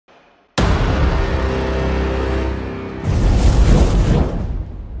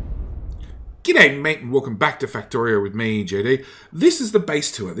G'day mate and welcome back to Factorio with me, JD. This is the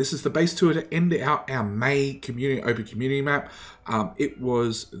base tour. This is the base tour to end out our May open community map. It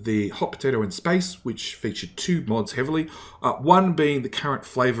was the Hot Potato in Space, which featured two mods heavily. One being the current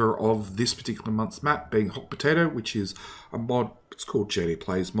flavour of this particular month's map, being Hot Potato, which is a mod, it's called JD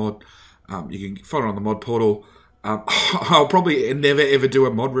Plays mod. You can find it on the mod portal. I'll probably never ever do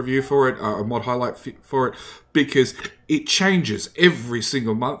a mod review for it, a mod highlight for it, because it changes every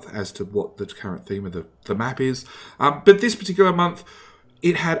single month as to what the current theme of the map is. But this particular month,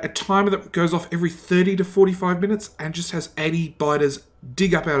 it had a timer that goes off every 30 to 45 minutes and just has 80 biters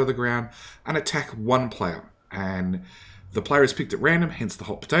dig up out of the ground and attack one player. And the player is picked at random, hence the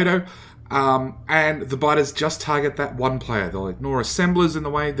Hot Potato. And the biters just target that one player. They'll ignore assemblers in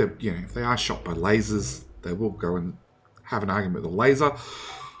the way that, you know, if they are shot by lasers, they will go and have an argument with a laser.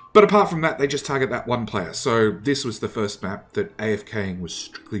 But apart from that, they just target that one player. So this was the first map that AFKing was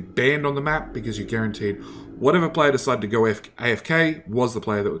strictly banned on the map, because you guaranteed whatever player decided to go AFK was the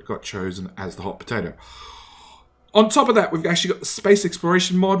player that got chosen as the Hot Potato. On top of that, we've actually got the Space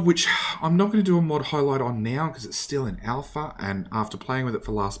Exploration mod, which I'm not going to do a mod highlight on now because it's still in alpha. And after playing with it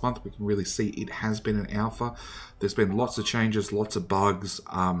for last month, we can really see it has been an alpha. There's been lots of changes, lots of bugs.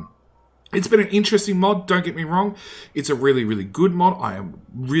 It's been an interesting mod, don't get me wrong. It's a really, really good mod. I am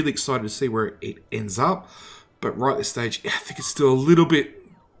really excited to see where it ends up. But right at this stage, I think it's still a little bit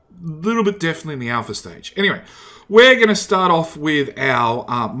definitely in the alpha stage. Anyway, we're going to start off with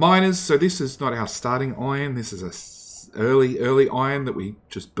our miners. So this is not our starting iron. This is a early iron that we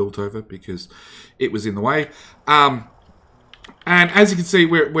just built over because it was in the way. And as you can see,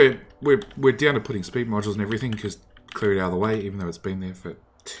 we're down to putting speed modules and everything because clear it out of the way, even though it's been there for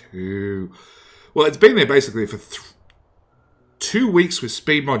it's been there basically for 2 weeks with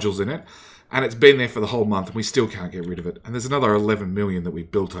speed modules in it, and it's been there for the whole month, and we still can't get rid of it. And there's another 11 million that we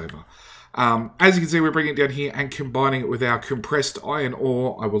built over. As you can see, we're bringing it down here and combining it with our compressed iron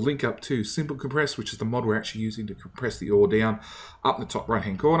ore. I will link up to Simple Compress, which is the mod we're actually using to compress the ore down up in the top right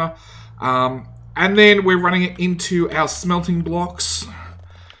hand corner. And then we're running it into our smelting blocks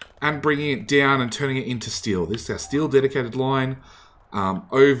and bringing it down and turning it into steel. This is our steel dedicated line.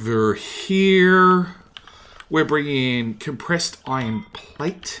 Over here, we're bringing in compressed iron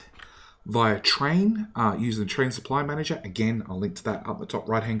plate via train, using the train supply manager. Again, I'll link to that up the top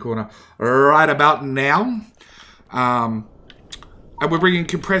right-hand corner right about now. And we're bringing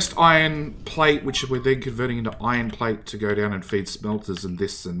compressed iron plate, which we're then converting into iron plate to go down and feed smelters and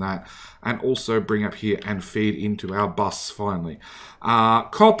this and that. And also bring up here and feed into our bus finally.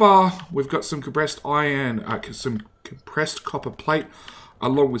 Copper, we've got some compressed iron, some compressed copper plate,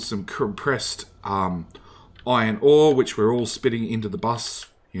 along with some compressed iron ore, which we're all spitting into the bus,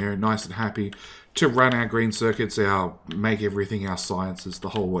 you know, nice and happy, to run our green circuits, make everything, our sciences, the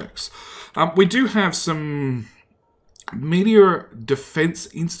whole works. We do have some meteor defense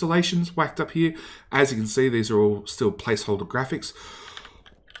installations whacked up here. As you can see, these are all still placeholder graphics.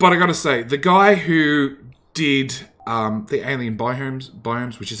 But I gotta say, the guy who did the alien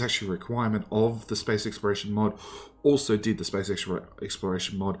biomes, which is actually a requirement of the Space Exploration mod, also did the Space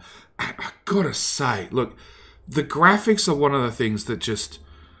Exploration mod. And I gotta say, look, the graphics are one of the things that just,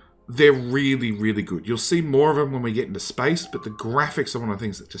 they're really, really good. You'll see more of them when we get into space, but the graphics are one of the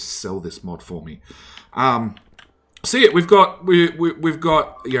things that just sell this mod for me. So yeah, we've got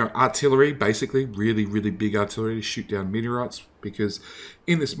you know, artillery, basically really, really big artillery to shoot down meteorites, because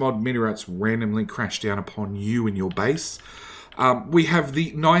in this mod, meteorites randomly crash down upon you and your base. We have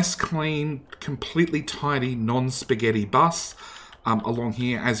the nice, clean, completely tidy, non-spaghetti bus along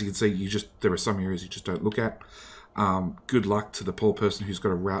here. As you can see, there are some areas you just don't look at. Good luck to the poor person who's got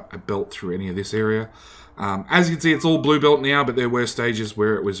to route a belt through any of this area. As you can see, it's all blue belt now, but there were stages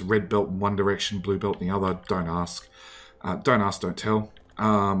where it was red belt in one direction, blue belt in the other. Don't ask. Don't ask, don't tell.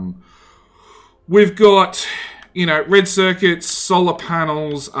 We've got, you know, red circuits, solar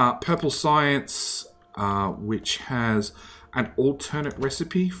panels, purple science, which has an alternate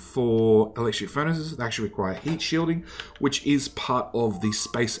recipe for electric furnaces that actually require heat shielding, which is part of the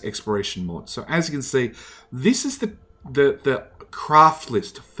Space Exploration mod. So as you can see, this is the craft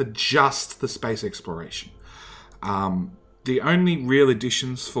list for just the Space Exploration. The only real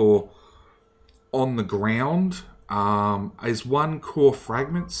additions for on the ground is one core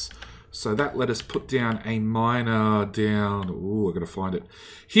fragments. So that let us put down a miner down, ooh, I've got to find it,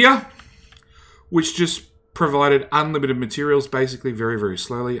 here, which just provided unlimited materials, basically, very, very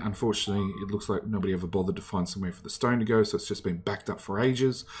slowly. Unfortunately, it looks like nobody ever bothered to find somewhere for the stone to go, so it's just been backed up for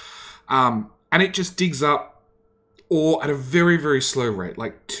ages. And it just digs up ore at a very, very slow rate,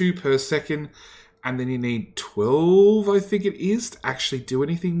 like 2 per second, and then you need 12, I think it is, to actually do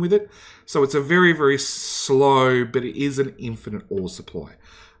anything with it. So it's a very, very slow, but it is an infinite ore supply.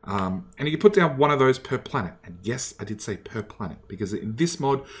 And you can put down one of those per planet. And yes, I did say per planet, because in this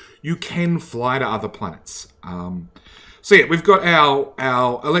mod, you can fly to other planets. So yeah, we've got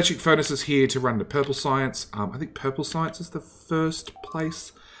our electric furnaces here to run the purple science. I think purple science is the first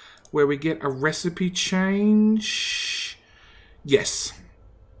place where we get a recipe change. Yes.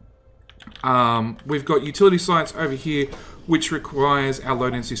 We've got utility science over here, which requires our low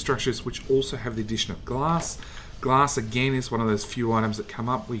density structures, which also have the addition of glass. Glass, again, is one of those few items that come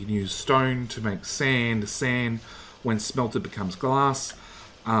up. We can use stone to make sand. Sand, when smelted, becomes glass.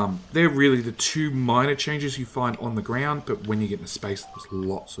 They're really the two minor changes you find on the ground, but when you get into space, there's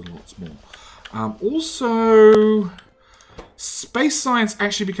lots and lots more. Also, space science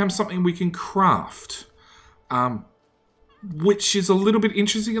actually becomes something we can craft, which is a little bit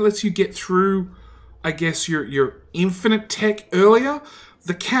interesting. It lets you get through, I guess, your infinite tech earlier.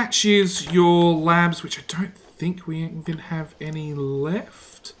 The catch is your labs, which I don't think we even have any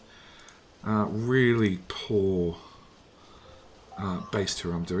left. Really poor base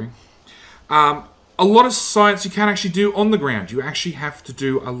tour I'm doing. A lot of science you can't actually do on the ground. You actually have to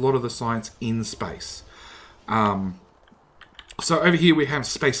do a lot of the science in space. So over here we have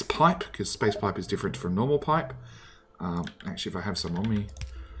space pipe, because space pipe is different from normal pipe. Actually, if I have some on me,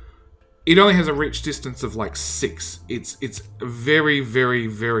 it only has a reach distance of like 6. It's a very, very,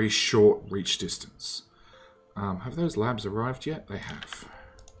 very short reach distance. Have those labs arrived yet? They have.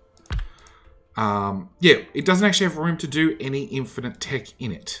 Yeah, it doesn't actually have room to do any infinite tech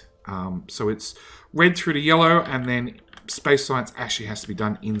in it. So it's red through to yellow, and then space science actually has to be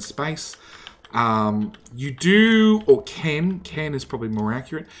done in space. You do, or can is probably more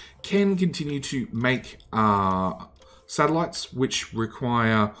accurate, can continue to make satellites, which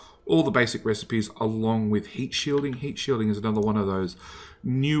require all the basic recipes along with heat shielding. Heat shielding is another one of those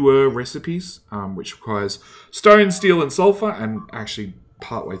newer recipes, which requires stone, steel, and sulfur. And actually,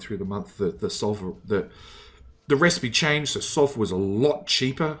 partway through the month, the sulfur, the recipe changed. So sulfur was a lot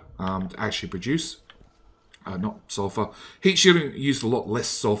cheaper to actually produce. Not sulfur. Heat shielding used a lot less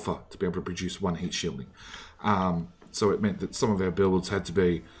sulfur to be able to produce one heat shielding. So it meant that some of our builds had to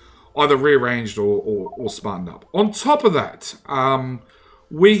be either rearranged or smartened up. On top of that,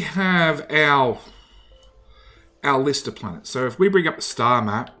 we have our list of planets. So if we bring up the star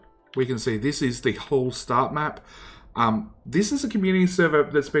map, we can see this is the whole start map. This is a community server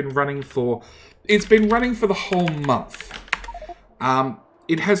that's been running for... It's been running for the whole month.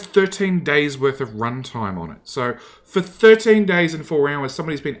 It has 13 days worth of runtime on it. So for 13 days and 4 hours,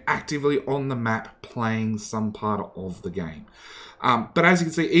 somebody's been actively on the map playing some part of the game. But as you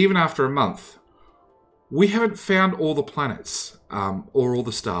can see, even after a month, we haven't found all the planets or all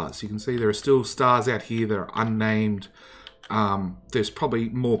the stars. You can see there are still stars out here that are unnamed. There's probably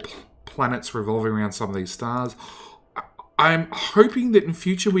more planets revolving around some of these stars. I'm hoping that in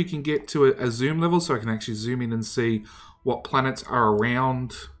future we can get to a zoom level so I can actually zoom in and see what planets are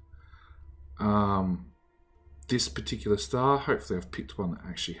around this particular star. Hopefully I've picked one that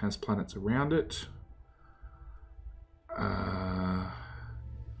actually has planets around it.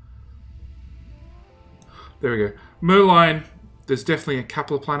 There we go. Merline, there's definitely a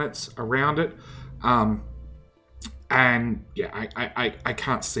couple of planets around it. And yeah, I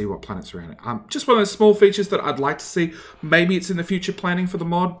can't see what planets are around it. Just one of those small features that I'd like to see. Maybe it's in the future planning for the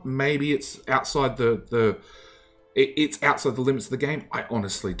mod. Maybe it's outside it's outside the limits of the game. I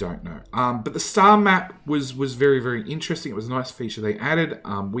honestly don't know. But the star map was very, very interesting. It was a nice feature they added.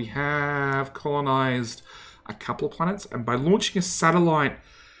 We have colonized a couple of planets, and by launching a satellite,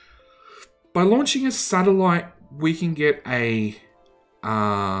 we can get a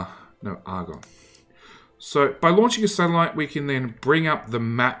Argon. So by launching a satellite, we can then bring up the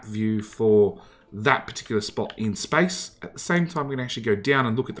map view for that particular spot in space. At the same time, we can actually go down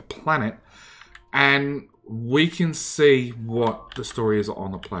and look at the planet, and we can see what the story is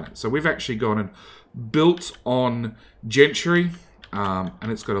on the planet. So we've actually gone and built on Gentry,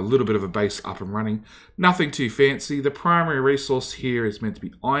 and it's got a little bit of a base up and running. Nothing too fancy. The primary resource here is meant to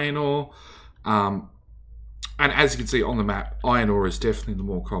be iron ore. And as you can see on the map, iron ore is definitely the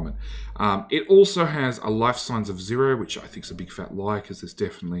more common. It also has a life signs of 0, which I think is a big fat lie because there's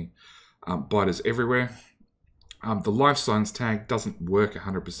definitely biters everywhere. The life signs tag doesn't work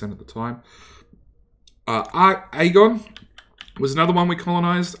 100% of the time. Agon was another one we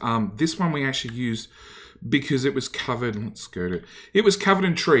colonized. This one we actually used because it was covered, it was covered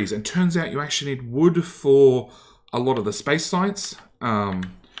in trees, and turns out you actually need wood for a lot of the space science.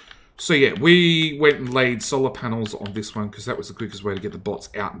 So yeah, we went and laid solar panels on this one because that was the quickest way to get the bots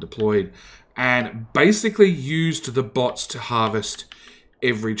out and deployed, and basically used the bots to harvest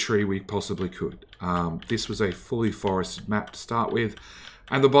every tree we possibly could. This was a fully forested map to start with,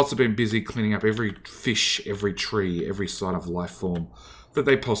 and the bots have been busy cleaning up every fish, every tree, every sign of life form that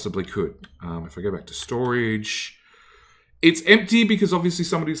they possibly could. If I go back to storage, it's empty because obviously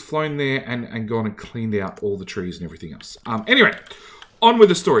somebody's flown there and gone and cleaned out all the trees and everything else. Anyway, on with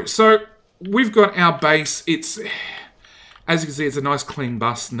the story. So we've got our base. It's, as you can see, it's a nice clean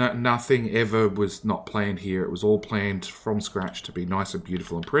bus. Nothing ever was not planned here. It was all planned from scratch to be nice and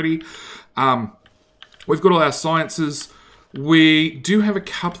beautiful and pretty. We've got all our sciences. We do have a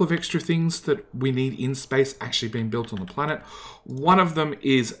couple of extra things that we need in space actually being built on the planet. One of them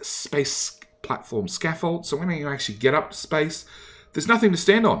is space platform scaffold. So when you actually get up to space, there's nothing to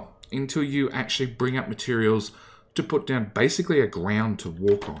stand on until you actually bring up materials to put down basically a ground to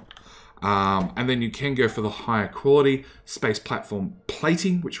walk on. And then you can go for the higher quality space platform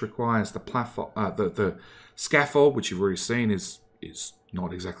plating, which requires the platform, the scaffold, which you've already seen is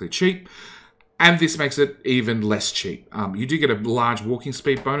not exactly cheap. And this makes it even less cheap. You do get a large walking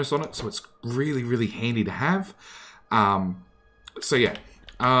speed bonus on it, so it's really, really handy to have. So yeah,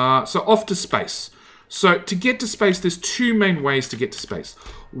 so off to space. So to get to space, there's two main ways to get to space.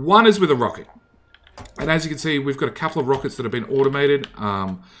 One is with a rocket. And as you can see, we've got a couple of rockets that have been automated.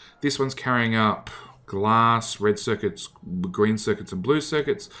 This one's carrying up glass, red circuits, green circuits, and blue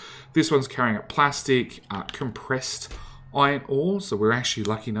circuits. This one's carrying up plastic, compressed iron ore. So we're actually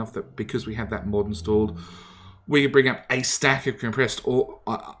lucky enough that because we had that mod installed, we can bring up a stack of compressed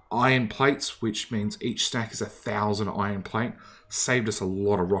iron plates, which means each stack is 1,000 iron plate. Saved us a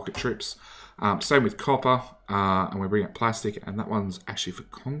lot of rocket trips. Same with copper, and we bring up plastic, and that one's actually for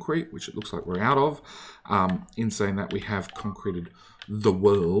concrete, which it looks like we're out of. In saying that, we have concreted the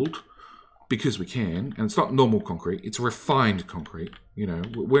world because we can, and it's not normal concrete, it's refined concrete. You know,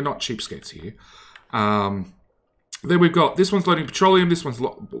 we're not cheapskates here. Then we've got, this one's loading petroleum, this one's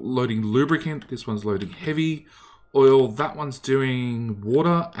loading lubricant, this one's loading heavy oil, that one's doing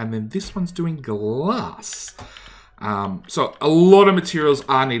water, and then this one's doing glass. So a lot of materials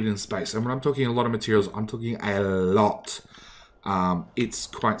are needed in space. And when I'm talking a lot of materials, I'm talking a lot. It's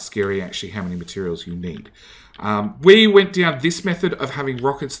quite scary actually how many materials you need. We went down this method of having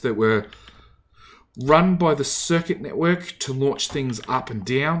rockets that were run by the circuit network to launch things up and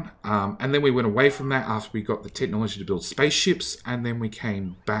down. And then we went away from that after we got the technology to build spaceships. And then we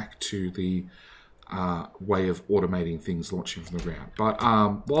came back to the way of automating things launching from the ground. But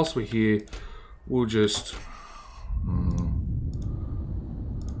whilst we're here, we'll just...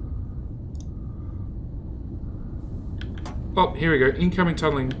 Oh, here we go. Incoming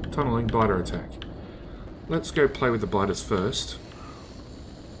tunneling biter attack. Let's go play with the biters first.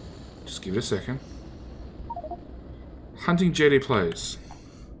 Just give it a second. Hunting JD plays.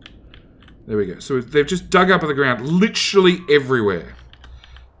 There we go. So they've just dug up of the ground literally everywhere.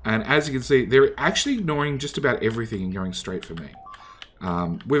 And as you can see, they're actually ignoring just about everything and going straight for me.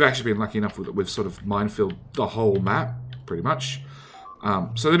 We've actually been lucky enough that we've sort of minefilled the whole map, pretty much.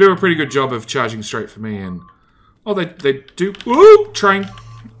 So they do a pretty good job of charging straight for me. And oh, they do. Woo! Train.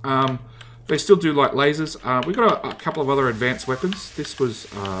 They still do like lasers. We've got a couple of other advanced weapons. This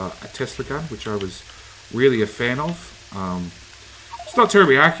was a Tesla gun, which I was really a fan of. It's not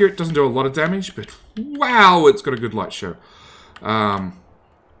terribly accurate. Doesn't do a lot of damage, but wow, it's got a good light show.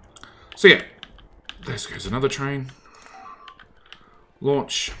 So yeah, there goes another train.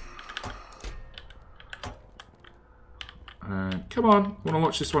 Launch. Come on, want to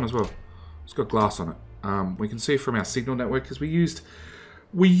launch this one as well. It's got glass on it. We can see from our signal network because we used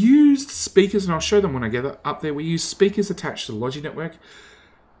speakers, and I'll show them when I get up there. We used speakers attached to the Logi network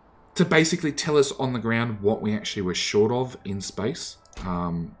to basically tell us on the ground what we actually were short of in space.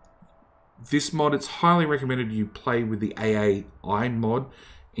 This mod, it's highly recommended you play with the AA Iron mod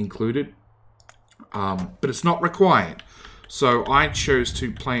included, but it's not required. So I chose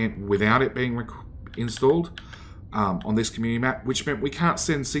to play it without it being installed on this community map, which meant we can't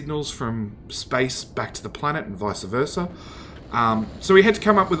send signals from space back to the planet and vice versa. So we had to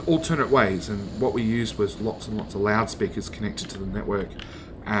come up with alternate ways, and what we used was lots and lots of loudspeakers connected to the network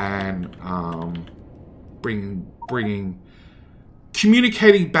and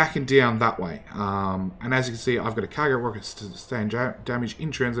communicating back and down that way. And as you can see, I've got a cargo rocket to sustain damage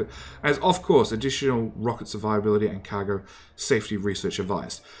in transit, as of course additional rocket survivability and cargo safety research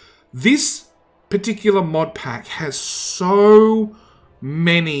advised. This particular mod pack has so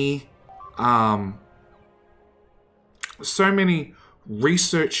many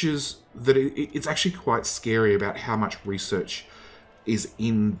researchers that it's actually quite scary about how much research is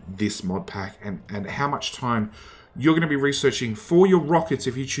in this mod pack, and how much time you're going to be researching for your rockets,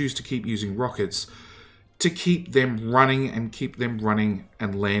 if you choose to keep using rockets, to keep them running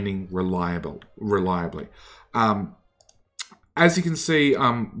and landing reliably. As you can see,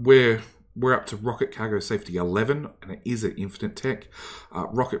 we're up to rocket cargo safety 11, and it is an infinite tech.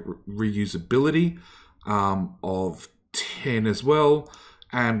 Rocket reusability of 10 as well,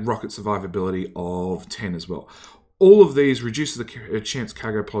 and rocket survivability of 10 as well. All of these reduces the chance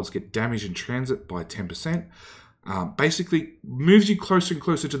cargo pods get damaged in transit by 10%. Basically moves you closer and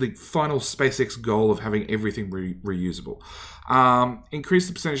closer to the final SpaceX goal of having everything reusable. Increase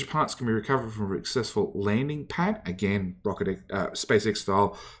the percentage of parts can be recovered from a successful landing pad. Again, SpaceX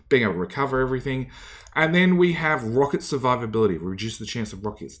style, being able to recover everything. And then we have rocket survivability. Reduce the chance of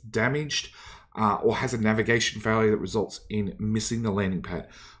rockets damaged or has a navigation failure that results in missing the landing pad.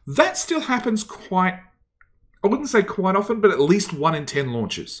 That still happens I wouldn't say quite often, but at least 1 in 10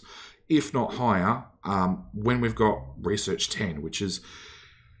 launches, if not higher, when we've got Research 10, which is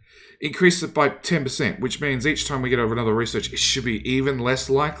increased it by 10%, which means each time we get over another research, it should be even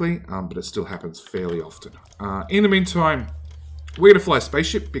less likely, but it still happens fairly often. In the meantime, we're going to fly a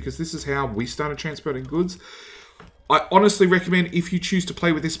spaceship because this is how we started transporting goods. I honestly recommend, if you choose to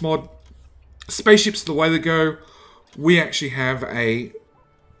play with this mod, spaceships are the way to go. We actually have a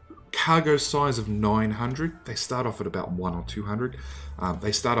cargo size of 900. They start off at about 100 or 200.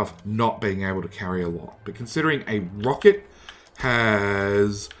 They start off not being able to carry a lot. But considering a rocket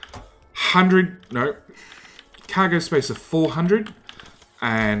has cargo space of 400,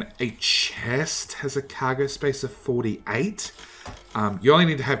 and a chest has a cargo space of 48, you only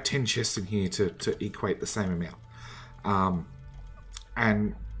need to have 10 chests in here to equate the same amount.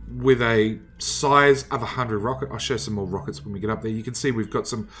 And with a size of 100 rocket, I'll show some more rockets when we get up there. You can see we've got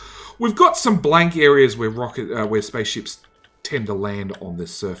some blank areas where spaceships tend to land on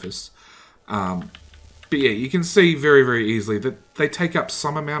this surface. But yeah, you can see very, very easily that they take up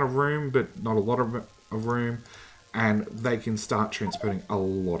some amount of room, but not a lot of room, and they can start transporting a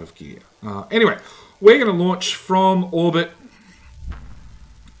lot of gear. Anyway, we're going to launch from orbit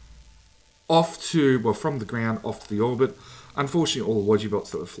from the ground off to the orbit. Unfortunately, all the logi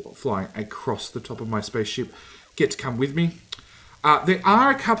bots that were flying across the top of my spaceship get to come with me. There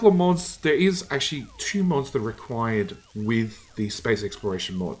are a couple of mods. There is actually 2 mods that are required with the space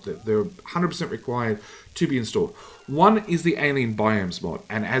exploration mod. They're 100% required to be installed. One is the alien biomes mod,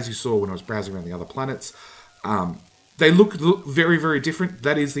 and as you saw when I was browsing around the other planets, they look very, very different.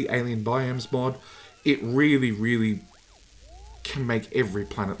 That is the alien biomes mod. It really, really can make every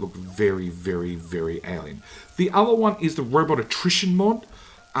planet look very, very, very alien. The other one is the robot attrition mod.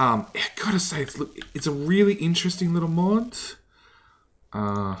 I gotta say, it's a really interesting little mod.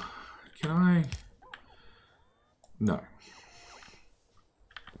 Can I? No.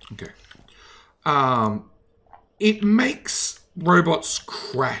 Okay. It makes robots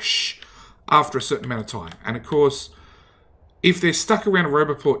crash after a certain amount of time. And of course, if they're stuck around a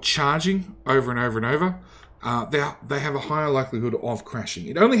roboport charging over and over and over, they have a higher likelihood of crashing.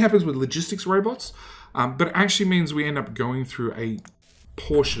 It only happens with logistics robots, but it actually means we end up going through a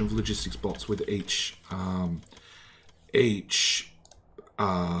portion of logistics bots with each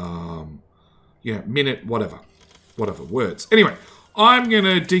minute, whatever words. Anyway, I'm going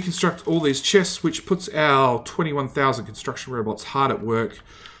to deconstruct all these chests, which puts our 21,000 construction robots hard at work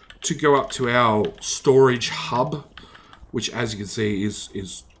to go up to our storage hub, which, as you can see,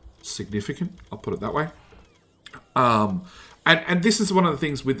 is significant. I'll put it that way. And this is one of the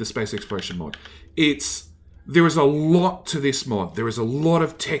things with the space exploration mod. There is a lot to this mod. There is a lot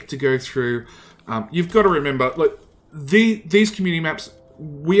of tech to go through. You've got to remember, look, these community maps,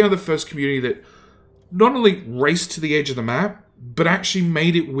 we are the first community that not only raced to the edge of the map, but actually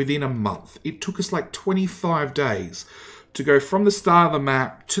made it within a month. It took us like 25 days to go from the start of the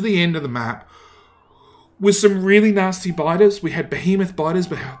map to the end of the map with some really nasty biters. We had behemoth biters,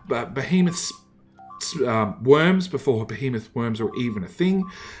 behemoth worms before behemoth worms were even a thing,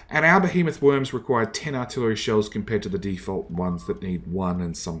 and our behemoth worms required 10 artillery shells compared to the default ones that need 1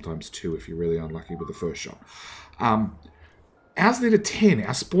 and sometimes 2 if you're really unlucky with the first shot. Ours needed 10.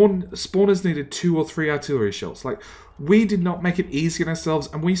 Our spawners needed 2 or 3 artillery shells. Like, we did not make it easy on ourselves,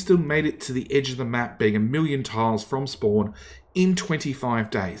 and we still made it to the edge of the map, being 1 million tiles from spawn in 25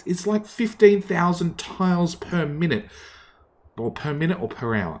 days. It's like 15,000 tiles per minute. Or per minute or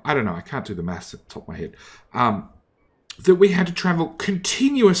per hour. I don't know. I can't do the maths at the top of my head. That we had to travel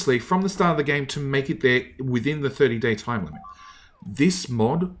continuously from the start of the game to make it there within the 30-day time limit. This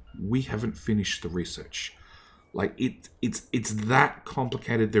mod, we haven't finished the research. Like, it's that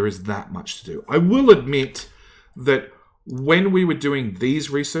complicated. There is that much to do. I will admit that When we were doing these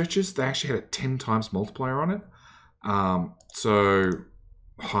researches, they actually had a 10 times multiplier on it. So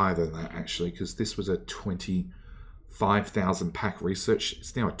higher than that, actually, because this was a 25,000 pack research.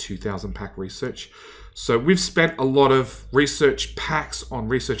 It's now a 2,000 pack research. So we've spent a lot of research packs on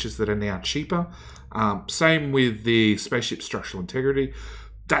researches that are now cheaper. Same with the spaceship structural integrity.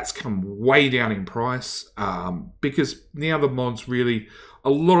 That's come way down in price because now the mods really, a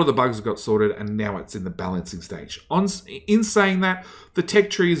lot of the bugs have got sorted and now it's in the balancing stage. In saying that, the tech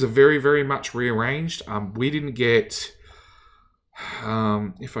trees are very, very much rearranged. We didn't get,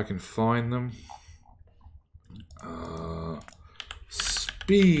 if I can find them,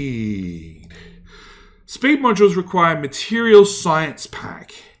 speed modules require material science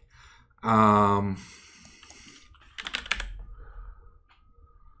pack.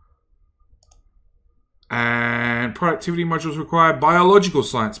 And productivity modules require biological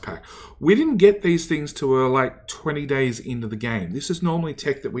science pack. We didn't get these things till like 20 days into the game. This is normally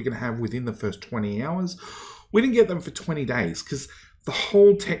tech that we're going to have within the first 20 hours. We didn't get them for 20 days because the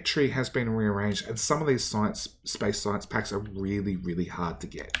whole tech tree has been rearranged and some of these space science packs are really, really hard to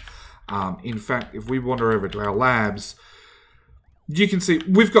get. In fact, if we wander over to our labs, you can see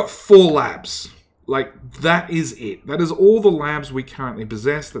we've got 4 labs. Like, that is it. That is all the labs we currently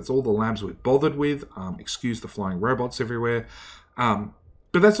possess. That's all the labs we've bothered with. Excuse the flying robots everywhere. But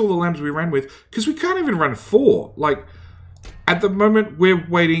that's all the labs we ran with. Because we can't even run 4. Like, at the moment, we're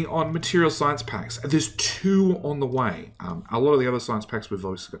waiting on material science packs. There's 2 on the way. A lot of the other science packs we've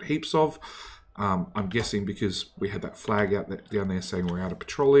obviously got heaps of. I'm guessing because we had that flag out down there saying we're out of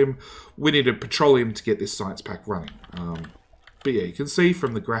petroleum. We needed petroleum to get this science pack running. But yeah, you can see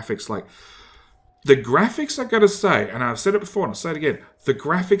from the graphics, like, the graphics, I gotta say, and I've said it before and I'll say it again, the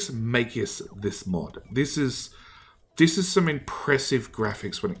graphics make us this mod. This is some impressive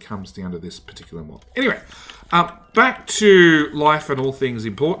graphics when it comes down to this particular mod. Anyway, back to life and all things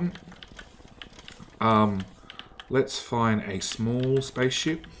important. Let's find a small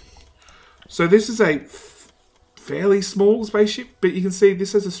spaceship. So this is a fairly small spaceship, but you can see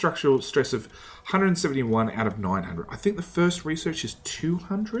this has a structural stress of 171 out of 900. I think the first research is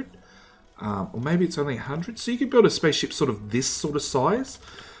 200. Or maybe it's only 100. So you could build a spaceship sort of this sort of size,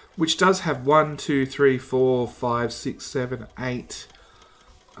 which does have 1, 2, 3, 4, 5, 6, 7, 8,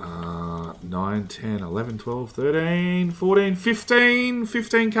 9, 10, 11, 12, 13, 14,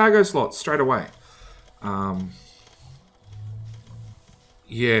 15 cargo slots straight away.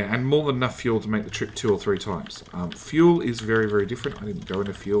 Yeah, and more than enough fuel to make the trip 2 or 3 times. Fuel is very, very different. I didn't go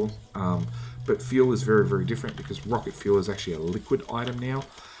into fuel. But fuel is very, very different because rocket fuel is actually a liquid item now.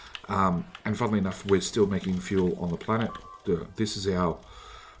 And funnily enough, we're still making fuel on the planet. This is our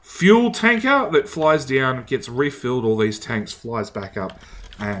fuel tanker that flies down, gets refilled, all these tanks, flies back up,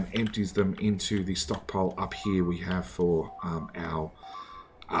 and empties them into the stockpile up here we have for our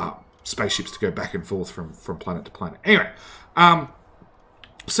spaceships to go back and forth from planet to planet. Anyway,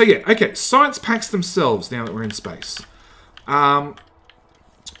 so yeah, okay, science packs themselves now that we're in space.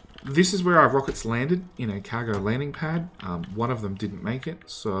 This is where our rockets landed, in a cargo landing pad. One of them didn't make it,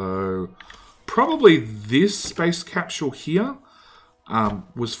 so probably this space capsule here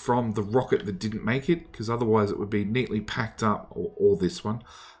was from the rocket that didn't make it, because otherwise it would be neatly packed up, or this one,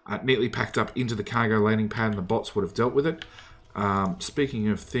 neatly packed up into the cargo landing pad and the bots would have dealt with it. Speaking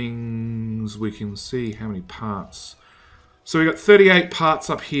of things, we can see how many parts. So we've got 38 parts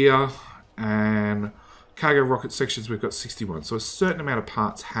up here, and cargo rocket sections, we've got 61. So a certain amount of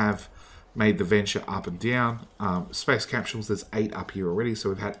parts have made the venture up and down. Space capsules, there's 8 up here already. So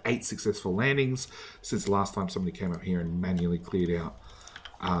we've had 8 successful landings since the last time somebody came up here and manually cleared out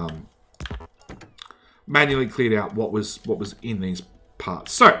what was in these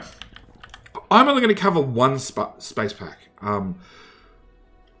parts. So I'm only going to cover one space pack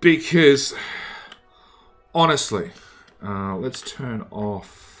because honestly, let's turn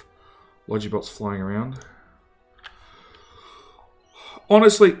off Logibots flying around.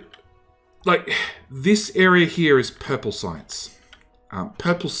 Honestly, like, this area here is purple science.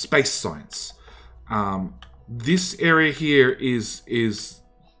 Purple space science. This area here is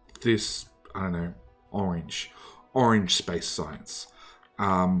this, I don't know, orange space science.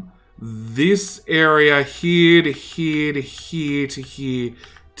 This area here to here to here to here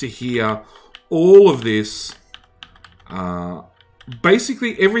to here, all of this,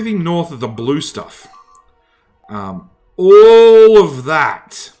 basically everything north of the blue stuff. All of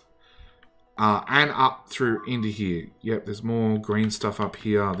that. And up through into here. Yep, there's more green stuff up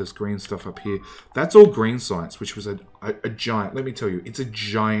here. There's green stuff up here. That's all green science, which was a giant, let me tell you, it's a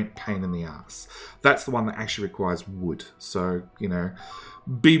giant pain in the ass. That's the one that actually requires wood. So, you know,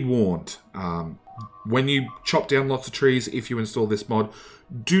 be warned. when you chop down lots of trees, if you install this mod,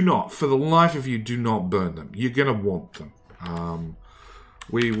 do not, for the life of you, do not burn them. You're going to want them.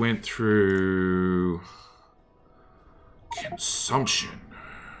 We went through consumption.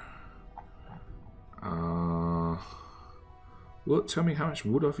 Will it tell me how much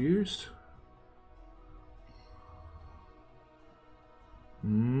wood I've used?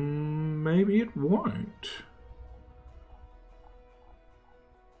 Maybe it won't.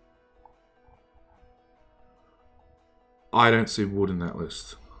 I don't see wood in that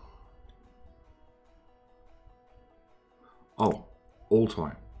list. Oh, all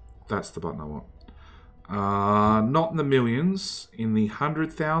time. That's the button I want. Not in the millions, in the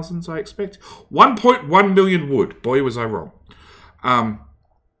 100,000s, I expect. 1.1 million wood. Boy, was I wrong.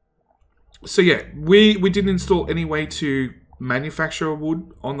 So yeah, we didn't install any way to manufacture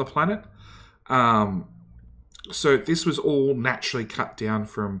wood on the planet. So this was all naturally cut down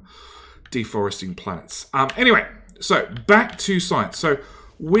from deforesting planets. Anyway, so back to science. So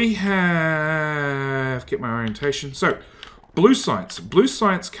we have, get my orientation. So blue science. Blue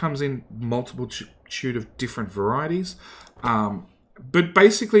science comes in multitude of different varieties. But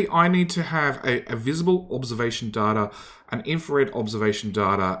basically, I need to have a visible observation data, an infrared observation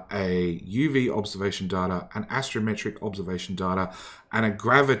data, a UV observation data, an astrometric observation data, and a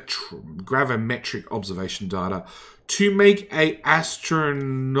gravimetric observation data to make a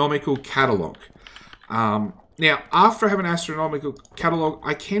astronomical catalog. Now, after I have an astronomical catalog,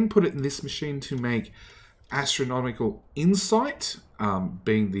 I can put it in this machine to make astronomical insight,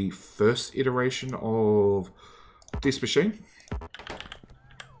 being the first iteration of this machine.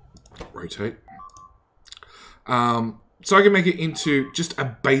 Rotate. So I can make it into just a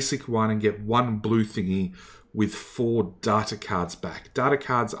basic one and get one blue thingy with 4 data cards back. Data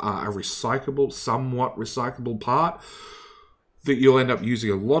cards are a recyclable, somewhat recyclable part that you'll end up using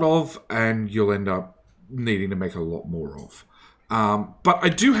a lot of, and you'll end up needing to make a lot more of. But I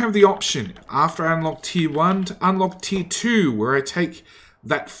do have the option, after I unlock Tier 1, to unlock Tier 2, where I take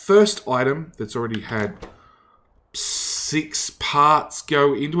that first item that's already had 6 parts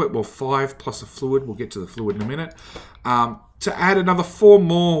go into it, well 5 plus a fluid, we'll get to the fluid in a minute, to add another 4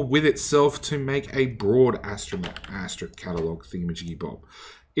 more with itself to make a broad astro catalog thingamajiggy bob.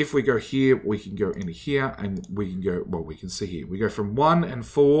 If we go here, we can go into here, and we can go, well, we can see here, we go from 1 and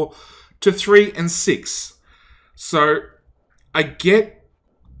 4 to 3 and 6. So I get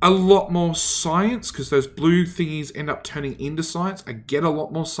a lot more science, because those blue thingies end up turning into science. I get a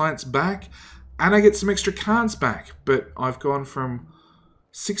lot more science back, and I get some extra cards back. But I've gone from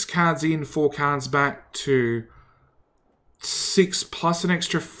 6 cards in, 4 cards back, to 6 plus an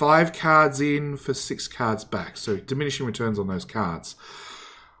extra 5 cards in for 6 cards back. So diminishing returns on those cards.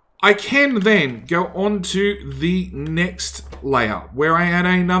 I can then go on to the next layer, where I add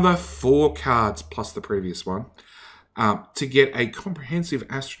another 4 cards plus the previous one, to get a comprehensive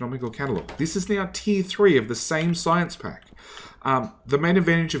astronomical catalog. This is now Tier 3 of the same science pack. The main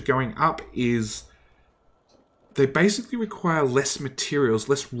advantage of going up is they basically require less materials,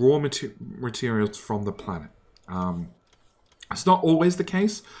 less raw materials from the planet. It's not always the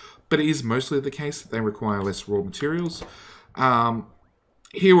case, but it is mostly the case that they require less raw materials.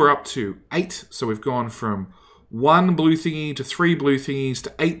 Here we're up to 8, so we've gone from 1 blue thingy to 3 blue thingies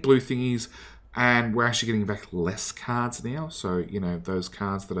to 8 blue thingies, and we're actually getting back less cards now. So, you know, those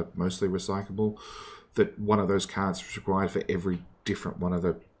cards that are mostly recyclable, that one of those cards is required for every different one of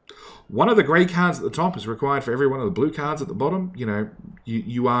the grey cards at the top is required for every one of the blue cards at the bottom. You know,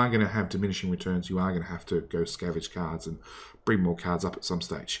 you are going to have diminishing returns. You are going to have to go scavenge cards and bring more cards up at some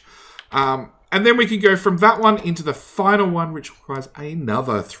stage. And then we can go from that one into the final one, which requires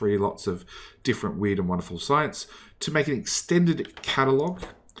another 3 lots of different weird and wonderful science to make an extended catalogue.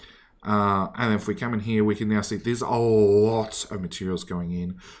 And if we come in here, we can now see there's a lot of materials going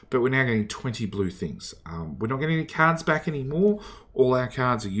in, but we're now getting 20 blue things. We're not getting any cards back anymore. All our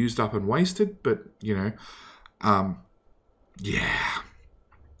cards are used up and wasted, but, you know, yeah.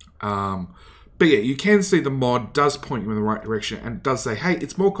 But yeah, you can see the mod does point you in the right direction, and it does say, hey,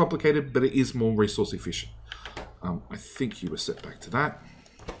 it's more complicated, but it is more resource efficient. I think you were set back to that.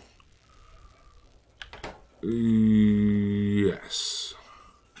 Yes.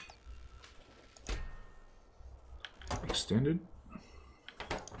 Extended.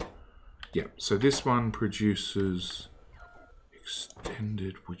 Yeah, so this one produces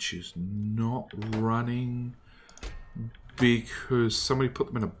extended, which is not running because somebody put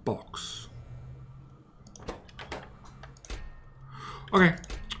them in a box. Okay.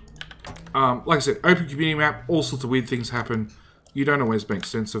 Like I said, open community map, all sorts of weird things happen. You don't always make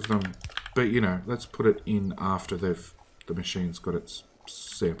sense of them, but you know, let's put it in after the machine's got its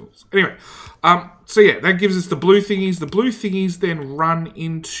samples. Anyway, so yeah, that gives us the blue thingies. The blue thingies then run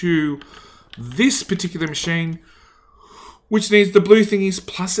into this particular machine, which needs the blue thingies,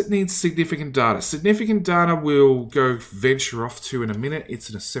 plus it needs significant data. Significant data we'll go venture off to in a minute. It's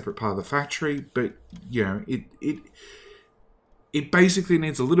in a separate part of the factory, but you know, it basically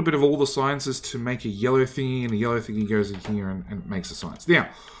needs a little bit of all the sciences to make a yellow thingy, and a yellow thingy goes in here and makes a science. Now,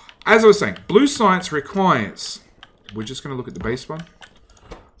 as I was saying, blue science requires, we're just going to look at the base one,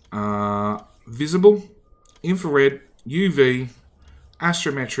 visible, infrared, UV,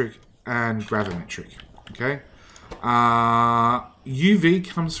 astrometric, and gravimetric, okay? UV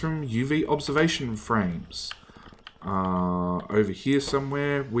comes from UV observation frames. Over here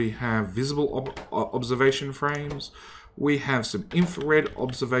somewhere we have visible observation frames. We have some infrared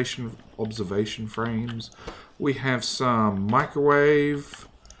observation frames. We have some microwave,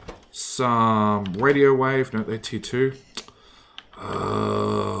 some radio wave. No, they're tier 2.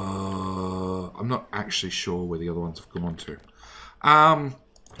 I'm not actually sure where the other ones have gone to.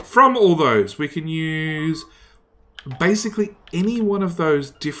 From all those, we can use basically any one of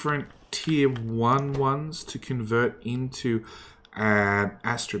those different tier 1 ones to convert into an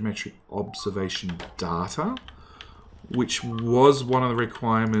astrometric observation data, which was one of the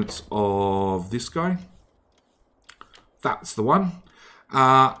requirements of this guy. That's the one.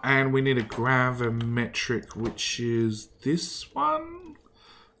 And we need a gravimetric, which is this one.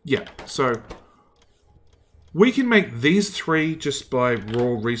 Yeah, so we can make these 3 just by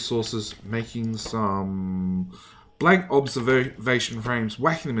raw resources, making some blank observation frames,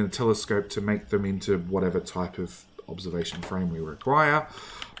 whacking them in a telescope to make them into whatever type of observation frame we require.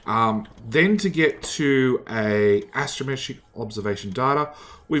 Then to get to a astrometric observation data,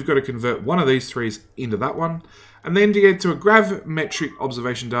 we've got to convert one of these 3s into that one. And then to get to a gravimetric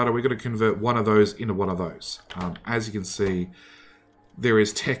observation data, we've got to convert one of those into one of those. As you can see, there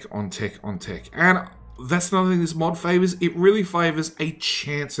is tech on tech on tech. And that's another thing this mod favors. It really favors a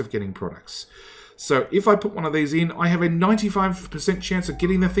chance of getting products. So if I put one of these in, I have a 95% chance of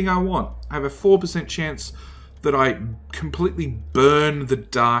getting the thing I want. I have a 4% chance that I completely burn the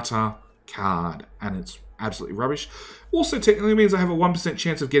data card and it's absolutely rubbish. Also technically means I have a 1%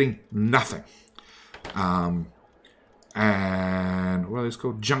 chance of getting nothing. And what are these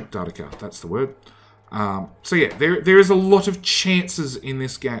called? Junk data card, that's the word. So yeah, there is a lot of chances in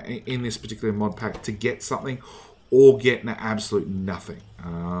this game, in this particular mod pack, to get something or get an absolute nothing.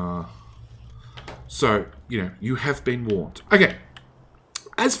 So, you know, you have been warned. Okay,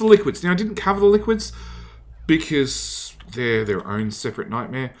 as for liquids, now I didn't cover the liquids because they're their own separate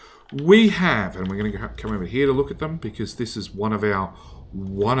nightmare. We have, and we're going to come over here to look at them because this is one of our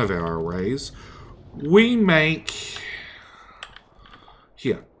arrays. We make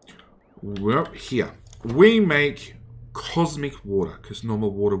here. We make cosmic water because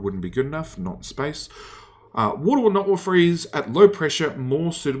normal water wouldn't be good enough, not in space. Water will not freeze at low pressure,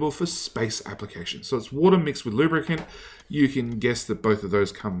 more suitable for space applications. So it's water mixed with lubricant. You can guess that both of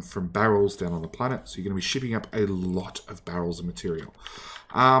those come from barrels down on the planet. So you're going to be shipping up a lot of barrels of material.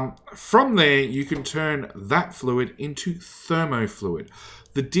 From there, you can turn that fluid into thermofluid,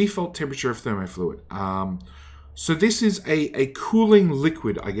 the default temperature of thermofluid. So this is a cooling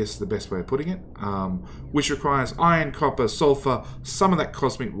liquid, I guess is the best way of putting it, which requires iron, copper, sulfur, some of that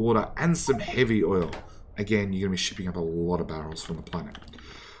cosmic water, and some heavy oil. Again, you're going to be shipping up a lot of barrels from the planet.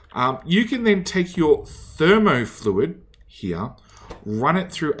 You can then take your thermofluid here, run it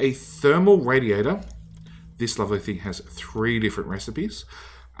through a thermal radiator. This lovely thing has 3 different recipes.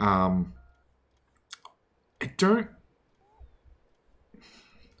 I don't...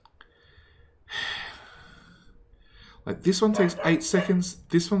 Like this one takes 8 seconds.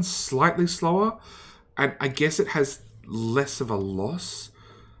 This one's slightly slower. And I guess it has less of a loss.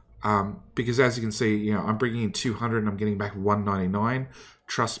 Because as you can see, you know, I'm bringing in 200 and I'm getting back 199.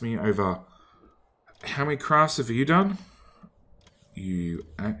 Trust me, over... How many crafts have you done? You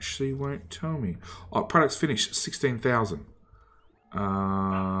actually won't tell me. Oh, products finished, 16,000.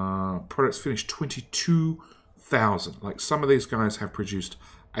 Products finished, 22,000. Like, some of these guys have produced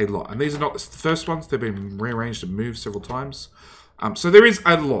a lot. And these are not the first ones. They've been rearranged and moved several times. So there is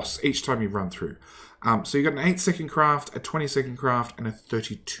a loss each time you run through. So you've got an 8-second craft, a 20-second craft, and a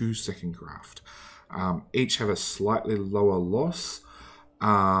 32-second craft. Each have a slightly lower loss.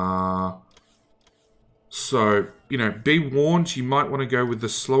 So, you know, be warned, you might want to go with the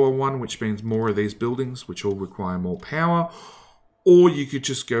slower one, which means more of these buildings, which all require more power. Or you could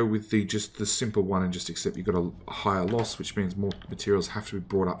just go with just the simple one and just accept you've got a higher loss, which means more materials have to be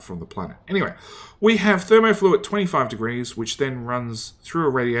brought up from the planet. Anyway, we have thermofluid at 25 degrees, which then runs through a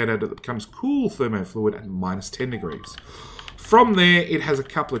radiator that becomes cool thermofluid at -10 degrees. From there, it has a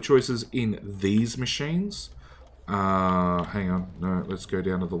couple of choices in these machines. Hang on, no, let's go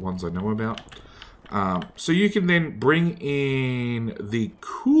down to the ones I know about. So you can then bring in the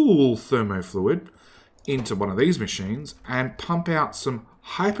cool thermofluid into one of these machines and pump out some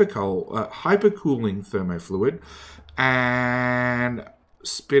hypercooling thermofluid and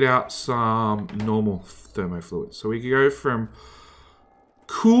spit out some normal thermofluid. So we can go from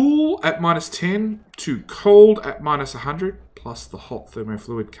cool at -10 to cold at -100, plus the hot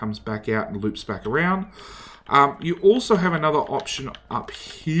thermofluid comes back out and loops back around. You also have another option up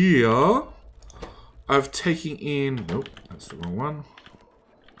here of taking in, nope, that's the wrong one.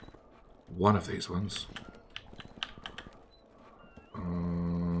 One of these ones.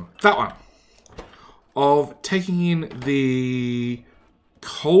 That one. Of taking in the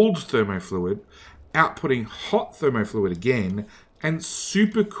cold thermofluid, outputting hot thermofluid again, and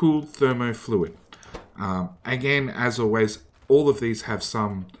super cooled thermofluid. Again, as always, all of these have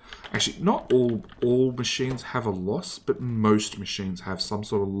some... Actually, not all machines have a loss, but most machines have some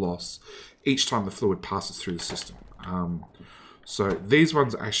sort of loss each time the fluid passes through the system. So these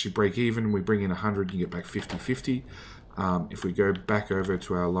ones actually break even. We bring in 100, you get back 50-50. If we go back over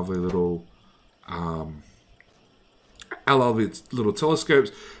to our lovely little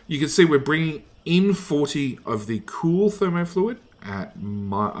telescopes, you can see we're bringing in 40 of the cool thermofluid at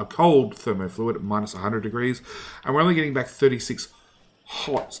a cold thermofluid at -100 degrees, and we're only getting back 36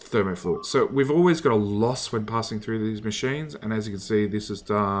 hot thermofluid. So we've always got a loss when passing through these machines, and as you can see, this has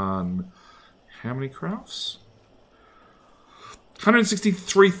done how many crafts?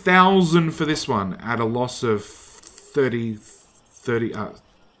 163,000 for this one at a loss of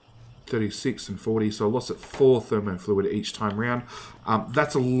 36 and 40, so a loss at 4 thermofluid each time round.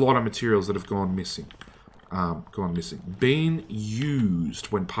 That's a lot of materials that have gone missing. Being used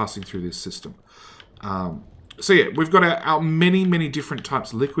when passing through this system. So yeah, we've got our many different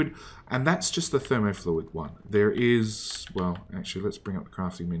types of liquid, and that's just the thermofluid one. There is, well, actually, let's bring up the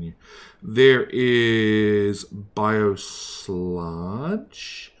crafting menu. There is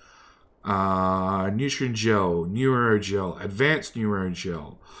biosludge, nutrient gel, neurogel, advanced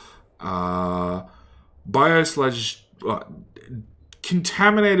neurogel, biosludge,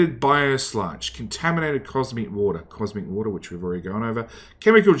 contaminated biosludge, contaminated cosmic water, which we've already gone over,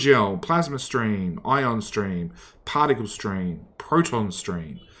 chemical gel, plasma stream, ion stream, particle stream, proton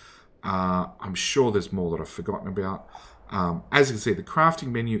stream. I'm sure there's more that I've forgotten about. As you can see, the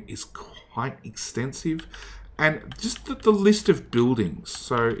crafting menu is quite extensive, and just the list of buildings.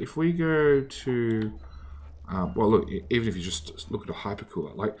 So if we go to, well, look, even if you just look at a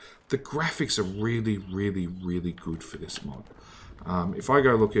hypercooler, like the graphics are really good for this mod. If I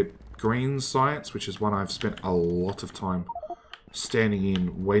go look at green science, which is one I've spent a lot of time standing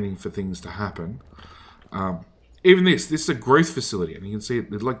in, waiting for things to happen. Even this is a growth facility, and you can see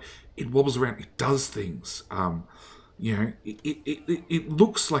it wobbles around, it does things. You know, it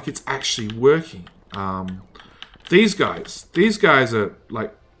looks like it's actually working. These guys are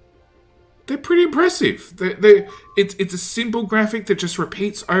like, they're pretty impressive. It's a simple graphic that just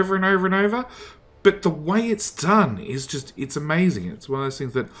repeats over and over and over. But the way it's done is just, it's amazing. It's one of those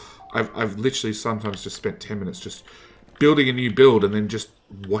things that I've literally sometimes just spent 10 minutes just building a new build and then just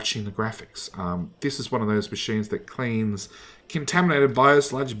watching the graphics. This is one of those machines that cleans contaminated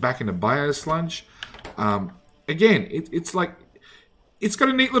biosludge back into biosludge. Again, it's like, it's got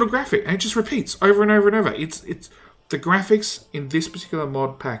a neat little graphic and it just repeats over and over and over. The graphics in this particular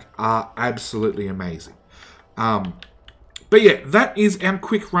mod pack are absolutely amazing. But yeah, that is our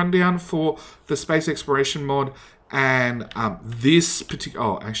quick rundown for the space exploration mod, and this particular...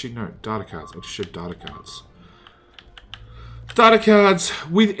 Oh, actually, no, data cards. I just showed data cards. Data cards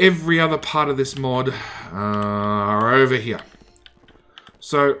with every other part of this mod are over here.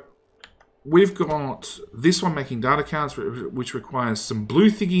 So we've got this one making data cards, which requires some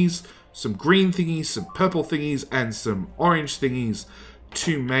blue thingies, some green thingies, some purple thingies, and some orange thingies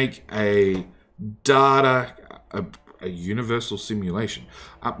to make a data... a universal simulation.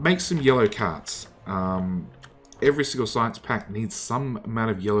 Make some yellow cards. Every single science pack needs some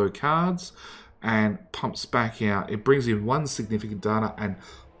amount of yellow cards and pumps back out. It brings in 1 significant data and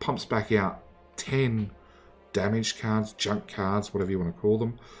pumps back out 10 damaged cards, junk cards, whatever you want to call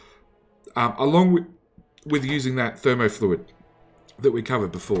them. Along with using that thermofluid that we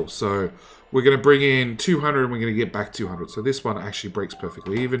covered before. So we're going to bring in 200 and we're going to get back 200. So this one actually breaks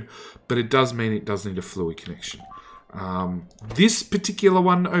perfectly even, but it does mean it does need a fluid connection. This particular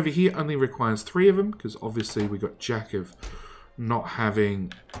one over here only requires 3 of them, because obviously we got jack of not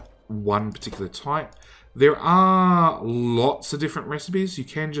having one particular type. There are lots of different recipes. You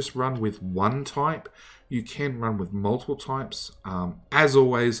can just run with one type. You can run with multiple types. As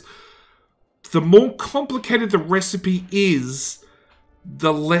always, the more complicated the recipe is,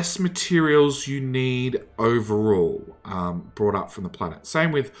 the less materials you need overall brought up from the planet.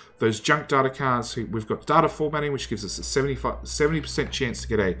 Same with those junk data cards. We've got data formatting, which gives us a 70% chance to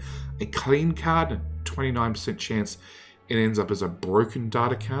get a clean card, and 29% chance it ends up as a broken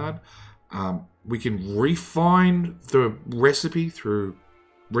data card. We can refine the recipe through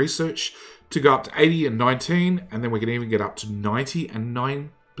research to go up to 80 and 19, and then we can even get up to 90 and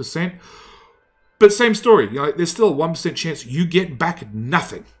 9%. But same story, there's still a 1% chance you get back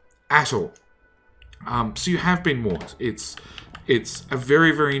nothing at all. So you have been modded. It's a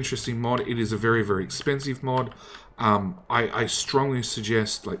very, very interesting mod. It is a very, very expensive mod. I strongly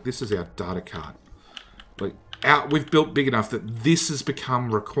suggest, this is our data card. We've built big enough that this has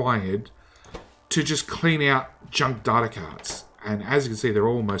become required to just clean out junk data cards. And as you can see, they're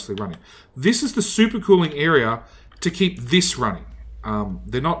all mostly running. This is the supercooling area to keep this running.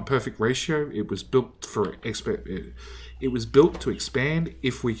 They're not in perfect ratio. It was built it was built to expand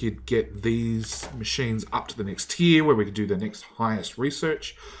if we could get these machines up to the next tier where we could do the next highest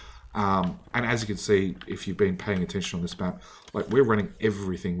research. And as you can see, if you've been paying attention on this map, we're running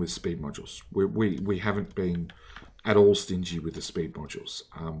everything with speed modules. We haven't been at all stingy with the speed modules.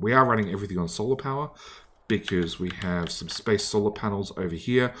 We are running everything on solar power because we have some space solar panels over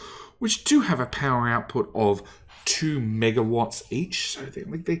here, which do have a power output of 2 megawatts each, so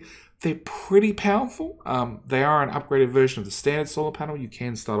they're pretty powerful. They are an upgraded version of the standard solar panel. You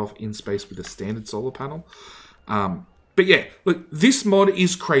can start off in space with a standard solar panel. But yeah, look, this mod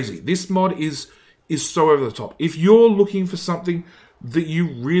is crazy. This mod is so over the top. If you're looking for something that you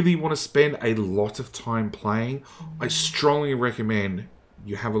really want to spend a lot of time playing, I strongly recommend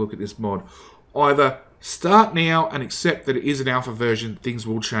you have a look at this mod. Either start now and accept that it is an alpha version, things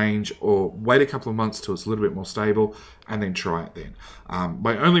will change, or wait a couple of months till it's a little bit more stable and then try it then.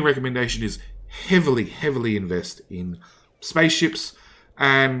 My only recommendation is heavily invest in spaceships,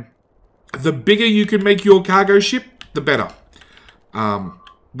 and the bigger you can make your cargo ship, the better.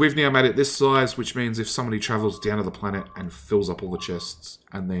 We've now made it this size, which means if somebody travels down to the planet and fills up all the chests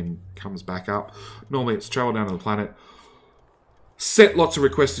and then comes back up, normally it's travel down to the planet, set lots of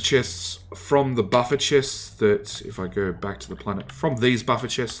requested chests from the buffer chests that, if I go back to the planet, from these buffer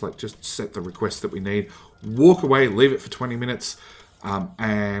chests, just set the request that we need, walk away, leave it for 20 minutes,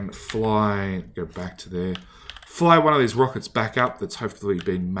 and fly, go back to there, fly one of these rockets back up that's hopefully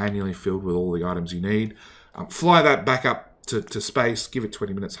been manually filled with all the items you need, fly that back up to space, give it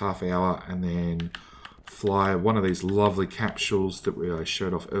 20 minutes, half hour, and then fly one of these lovely capsules that I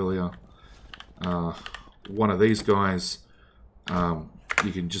showed off earlier. One of these guys,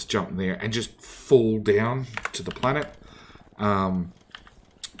 you can just jump in there and just fall down to the planet.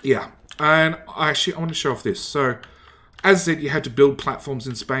 Yeah, and I want to show off this. So, as I said, you had to build platforms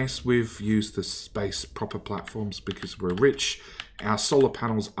in space. We've used the space proper platforms because we're rich. Our solar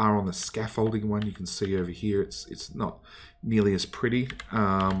panels are on the scaffolding one. You can see over here, it's not nearly as pretty.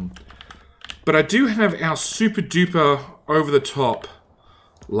 But I do have our super duper over the top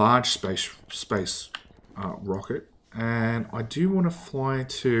large space rocket. And I do want to fly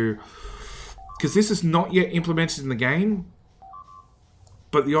to, because this is not yet implemented in the game,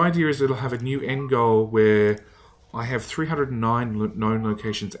 but the idea is it'll have a new end goal where I have 309 known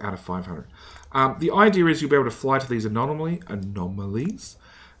locations out of 500. The idea is you'll be able to fly to these anomalies,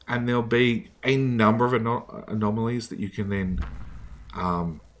 and there'll be a number of anomalies that you can then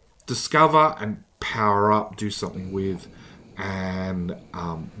discover and power up, do something with, and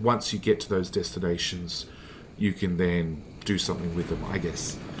once you get to those destinations, you can then do something with them, I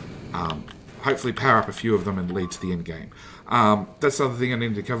guess. Hopefully power up a few of them and lead to the end game. That's the other thing I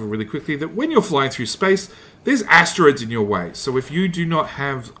need to cover really quickly, that when you're flying through space, there's asteroids in your way. So if you do not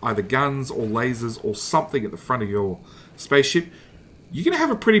have either guns or lasers or something at the front of your spaceship, you're going to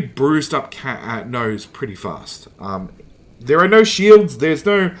have a pretty bruised up nose pretty fast. There are no shields. There's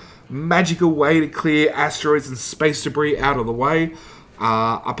no magical way to clear asteroids and space debris out of the way,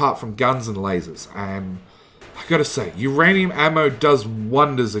 apart from guns and lasers. And I gotta say, uranium ammo does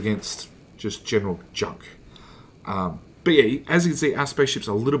wonders against just general junk. But yeah, as you can see, our spaceship's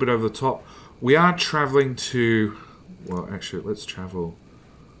a little bit over the top. We are traveling to, well, actually, let's travel.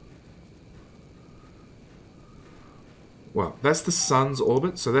 Well, that's the sun's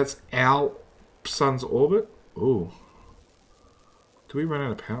orbit, so that's our sun's orbit. Ooh. Do we run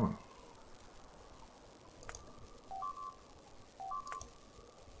out of power?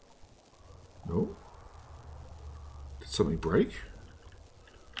 No. Did something break?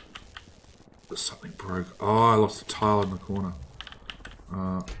 Something broke. Oh, I lost a tile in the corner.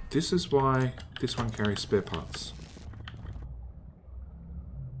 This is why this one carries spare parts.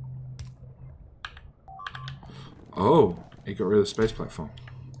 Oh, it got rid of the space platform.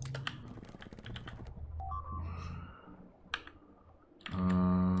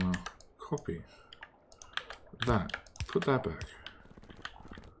 Copy. That. Put that back.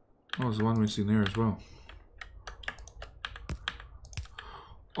 Oh, there's one missing there as well.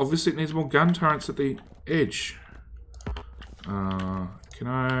 Obviously, it needs more gun turrets at the edge. Can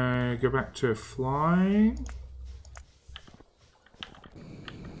I go back to flying?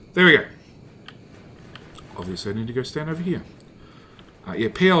 There we go. Obviously, I need to go stand over here. Yeah,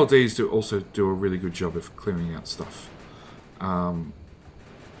 PLDs also do a really good job of clearing out stuff.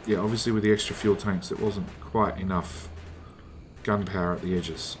 Yeah, obviously with the extra fuel tanks, it wasn't quite enough gunpowder at the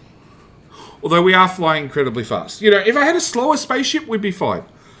edges. Although we are flying incredibly fast. You know, if I had a slower spaceship, we'd be fine.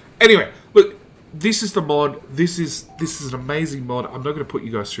 Anyway, look, this is the mod. This is an amazing mod. I'm not going to put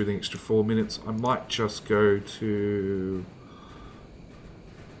you guys through the extra 4 minutes. I might just go to...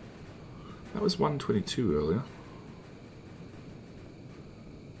 That was 122 earlier.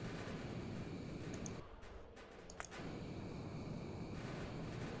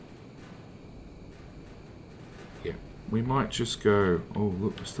 Yeah, we might just go... Oh,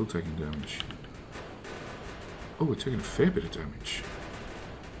 look, we're still taking damage. Oh, we're taking a fair bit of damage.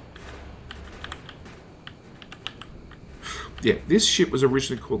 Yeah, this ship was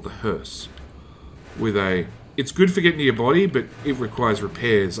originally called the Hearse. With a... It's good for getting to your body, but it requires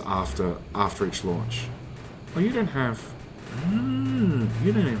repairs after each launch. Oh, you don't have...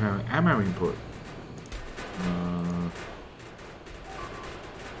 you don't even have ammo input.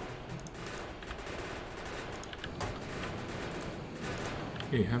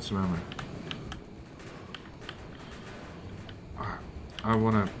 Here, have some ammo. Alright, I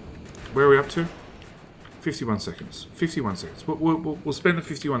want to... Where are we up to? 51 seconds. 51 seconds. We'll spend the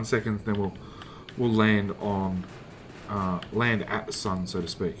 51 seconds, then we'll land on land at the sun, so to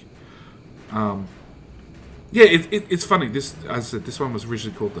speak. Yeah, it's funny. This, as I said, this one was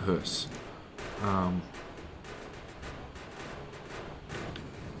originally called the Hearse,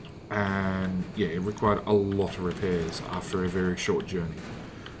 and yeah, it required a lot of repairs after a very short journey.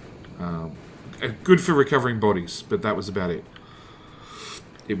 Good for recovering bodies, but that was about it.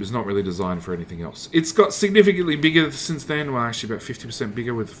 It was not really designed for anything else. It's got significantly bigger since then. Well, actually about 50%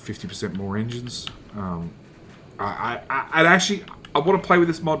 bigger with 50% more engines. I want to play with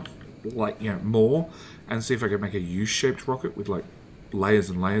this mod, like, you know, more and see if I can make a U-shaped rocket with like layers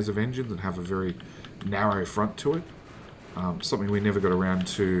and layers of engines and have a very narrow front to it. Something we never got around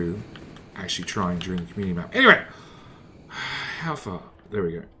to actually trying during the community map. Anyway, how far? There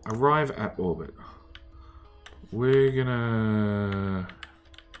we go. Arrive at orbit. We're gonna...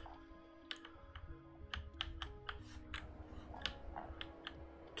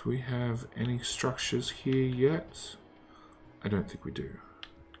 Do we have any structures here yet? I don't think we do.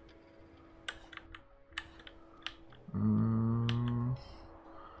 No.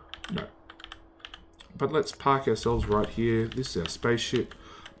 But let's park ourselves right here. This is our spaceship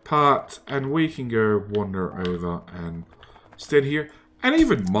parked, and we can go wander over and stand here and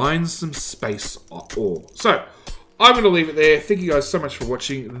even mine some space ore. So, I'm going to leave it there. Thank you guys so much for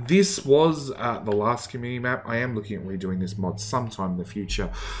watching. This was the last community map. I am looking at redoing this mod sometime in the future.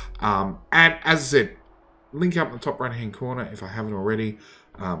 And as I said, link up in the top right hand corner if I haven't already.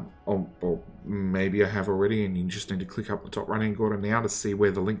 Or maybe I have already and you just need to click up the top right hand corner now to see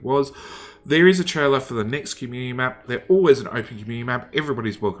where the link was. There is a trailer for the next community map. They're always an open community map.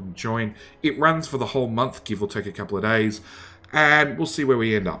 Everybody's welcome to join. It runs for the whole month, give or take a couple of days. And we'll see where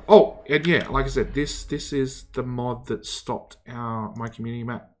we end up. Oh, and yeah, like I said, this is the mod that stopped my community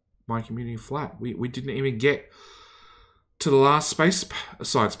map, my community flat. We didn't even get to the last space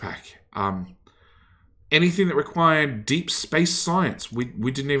science pack. Anything that required deep space science, we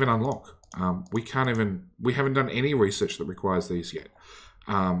didn't even unlock. We haven't done any research that requires these yet.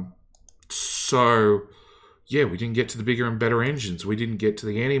 So yeah, we didn't get to the bigger and better engines. We didn't get to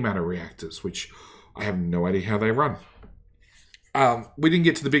the antimatter reactors, which I have no idea how they run. We didn't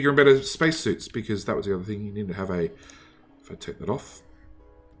get to the bigger and better spacesuits because that was the other thing. You need to have a... If I take that off...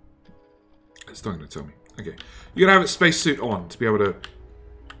 It's not going to tell me. Okay. You're going to have a spacesuit on to be able to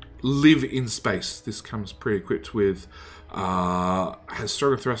live in space. This comes pre-equipped with... has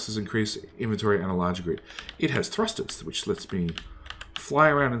stronger thrusters, increased inventory, and a larger grid. It has thrusters, which lets me fly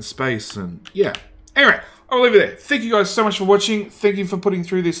around in space and... Yeah. Anyway, I'll leave it there. Thank you guys so much for watching. Thank you for putting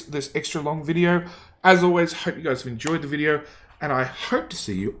through this extra long video. As always, hope you guys have enjoyed the video. And I hope to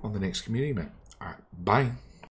see you on the next community map. Alright, bye.